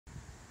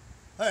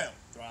Hey,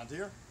 around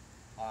here.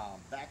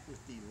 Back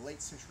with the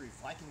late century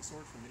Viking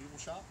sword from Medieval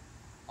Shop.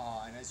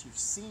 And as you've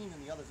seen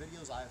in the other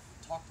videos, I've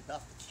talked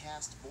about the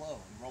cast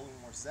blow, and Roland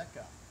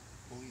Morzeka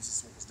believes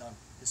this is what was done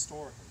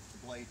historically.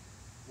 The blade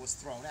was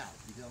thrown out.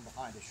 It can be done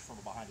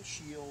from behind a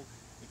shield.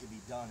 It can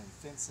be done in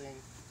fencing.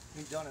 It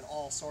can be done in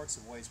all sorts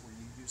of ways where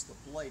you use the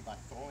blade by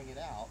throwing it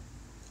out,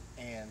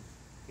 and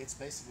it's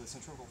basically the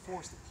centrifugal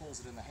force that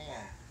pulls it in the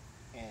hand.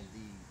 And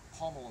the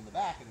pommel in the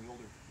back in the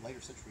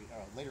earlier century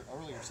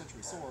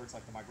swords,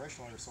 like the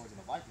migrational later swords and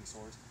the Viking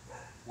swords,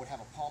 would have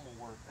a pommel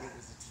where it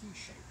was a T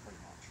shape pretty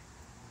much.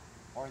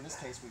 Or in this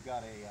case, we've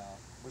got a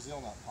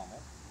Brazil nut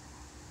pommel,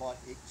 but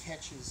it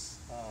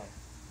catches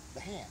the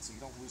hand, so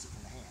you don't lose it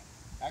from the hand.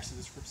 Actually,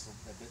 this grip's a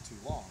bit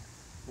too long.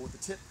 But with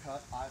the tip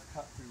cut, I've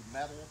cut through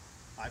metal.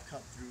 I've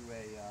cut through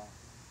an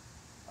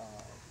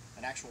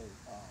actual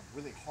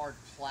really hard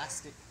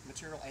plastic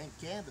material and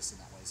gambus in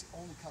that way. It's the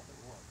only cut that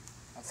will work.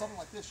 On something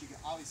like this, you can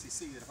obviously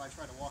see that if I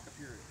try to walk up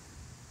here,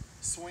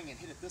 swing and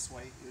hit it this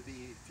way, it would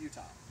be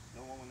futile.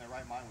 No one in their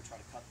right mind would try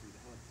to cut through the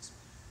hood this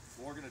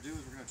way. What we're going to do is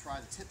we're going to try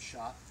the tip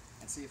shot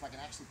and see if I can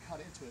actually cut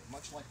into it,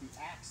 much like the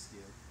axe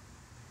did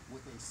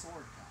with a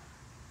sword cut.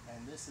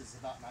 And this is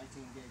about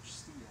 19 gauge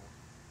steel,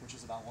 which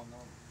is about 1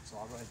 millimeter. So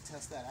I'll go ahead and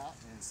test that out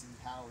and see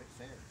how it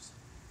fares.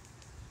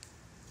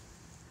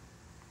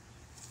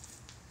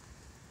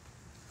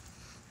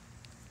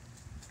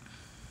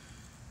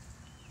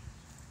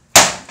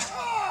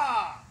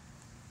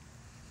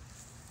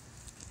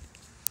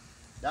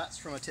 That's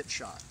from a tip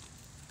shot,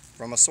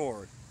 from a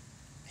sword,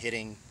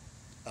 hitting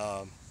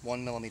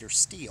 1 millimeter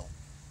steel.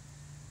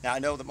 Now I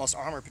know that most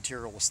armor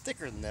material was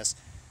thicker than this,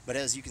 but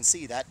as you can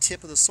see, that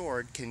tip of the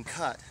sword can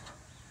cut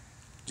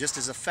just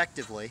as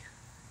effectively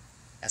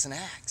as an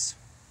axe,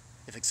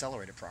 if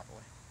accelerated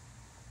properly.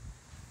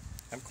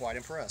 I'm quite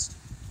impressed.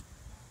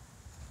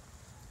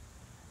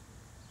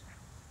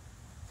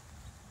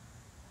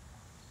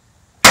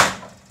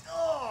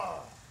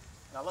 Oh!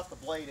 And I left the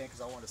blade in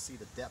because I wanted to see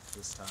the depth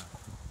this time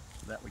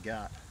that we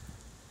got.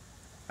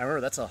 I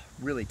remember that's a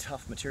really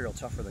tough material,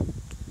 tougher than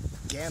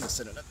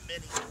gambeson in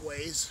many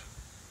ways.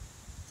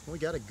 We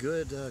got a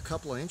good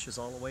couple of inches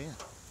all the way in,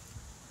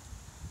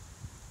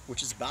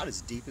 which is about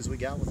as deep as we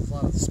got with a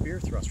lot of the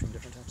spear thrusts from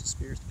different types of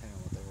spears, depending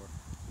on what they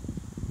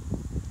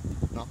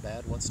were. Not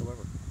bad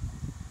whatsoever.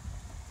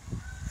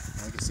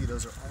 And you can see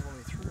those are all the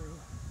way through,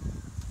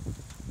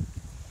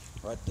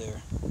 right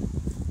there.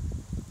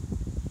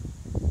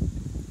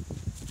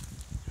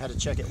 I had to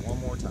check it one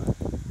more time.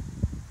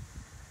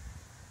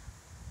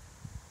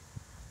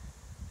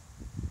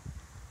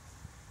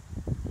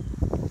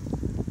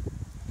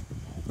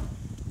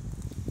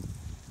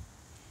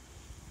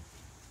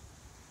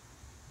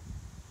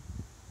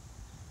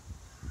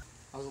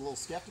 I was a little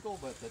skeptical,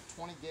 but the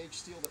 20 gauge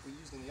steel that we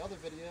used in the other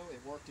video, it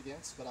worked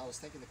against, but I was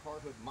thinking the car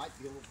hood might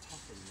be a little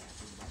tougher than that,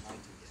 being about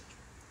 19 gauge.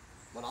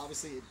 But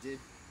obviously it did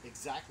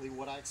exactly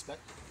what I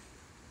expected,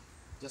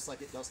 just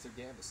like it does through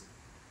gambeson.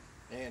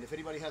 And if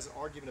anybody has an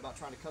argument about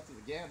trying to cut through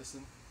the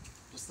gambeson,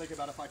 just think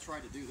about if I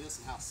tried to do this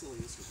and how silly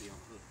this would be on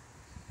the hood.